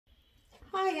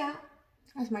Hiya,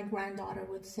 as my granddaughter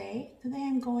would say. Today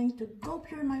I'm going to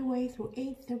GoPure my way through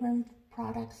 8 serum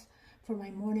products for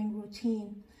my morning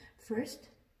routine. First,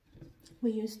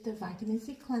 we use the vitamin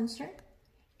C cleanser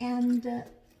and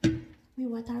we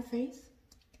wet our face.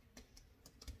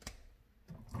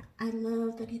 I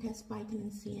love that it has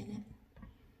vitamin C in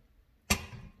it.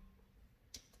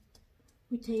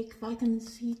 We take vitamin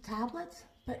C tablets,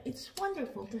 but it's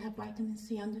wonderful to have vitamin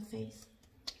C on the face.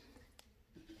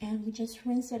 And we just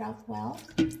rinse it off well.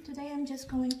 Today I'm just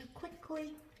going to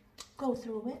quickly go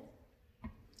through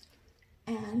it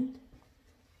and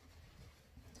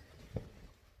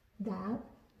dab,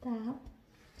 dab.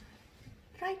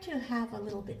 Try to have a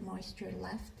little bit moisture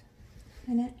left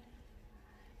in it,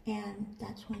 and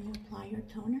that's when you apply your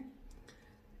toner.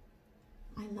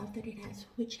 I love that it has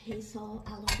witch hazel,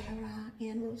 aloe vera,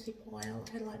 and rosehip oil.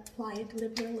 I apply it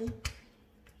liberally.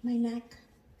 My neck,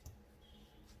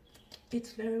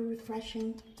 it's very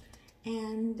refreshing,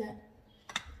 and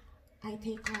I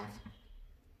take off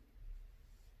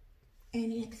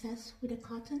any excess with a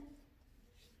cotton.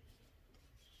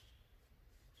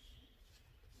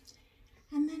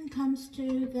 And then comes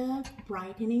to the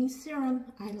brightening serum.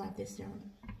 I love this serum.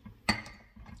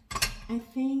 I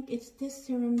think it's this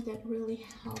serum that really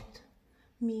helped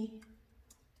me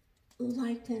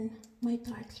lighten my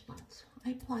dark spots.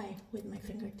 I apply it with my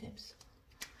fingertips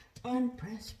and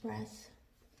press.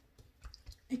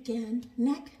 Again,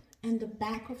 neck and the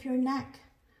back of your neck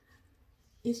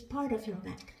is part of your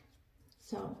neck.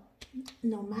 So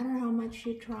no matter how much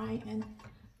you try and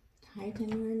tighten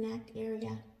your neck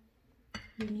area,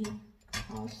 you need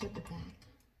also the back.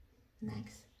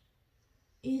 Next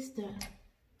is the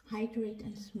Hydrate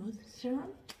and Smooth Serum.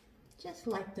 Just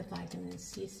like the vitamin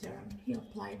C serum, you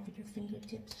apply it with your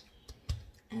fingertips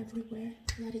everywhere.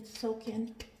 Let it soak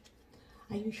in.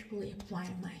 I usually apply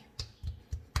my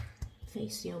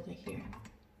face yoga here.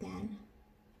 Then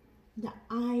the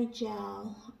eye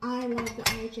gel. I love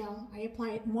the eye gel. I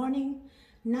apply it morning,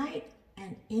 night,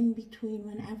 and in between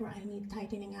whenever I need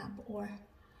tightening up or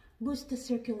boost the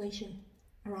circulation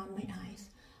around my eyes.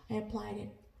 I applied it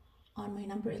on my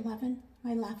number 11,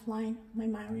 my laugh line, my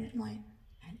marionette line,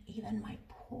 and even my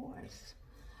pores.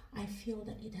 I feel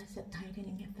that it has a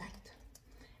tightening effect.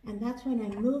 And that's when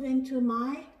I move into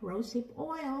my rosehip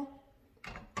oil.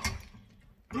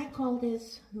 I call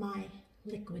this my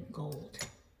liquid gold.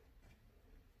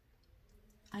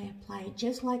 I apply it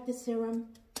just like the serum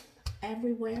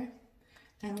everywhere,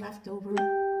 and left over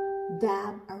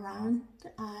dab around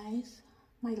the eyes,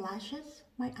 my lashes,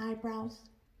 my eyebrows,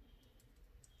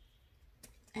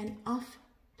 and off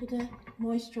to the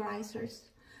moisturizers.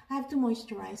 I have 2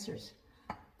 moisturizers.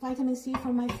 Vitamin C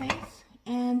for my face,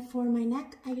 and for my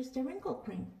neck, I use the wrinkle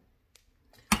cream.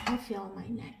 I feel my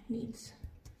neck needs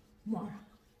more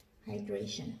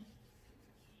hydration.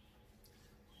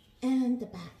 And the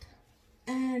back,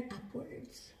 and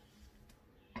upwards.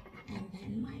 And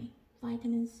then my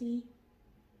vitamin C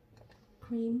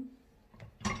cream.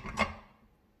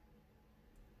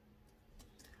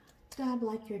 Dab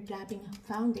like you're dabbing a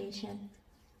foundation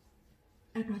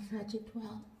and massage it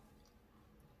well.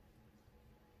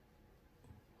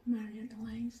 Marionette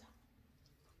lines.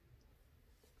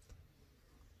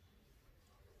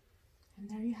 And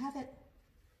there you have it.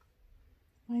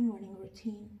 My morning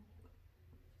routine.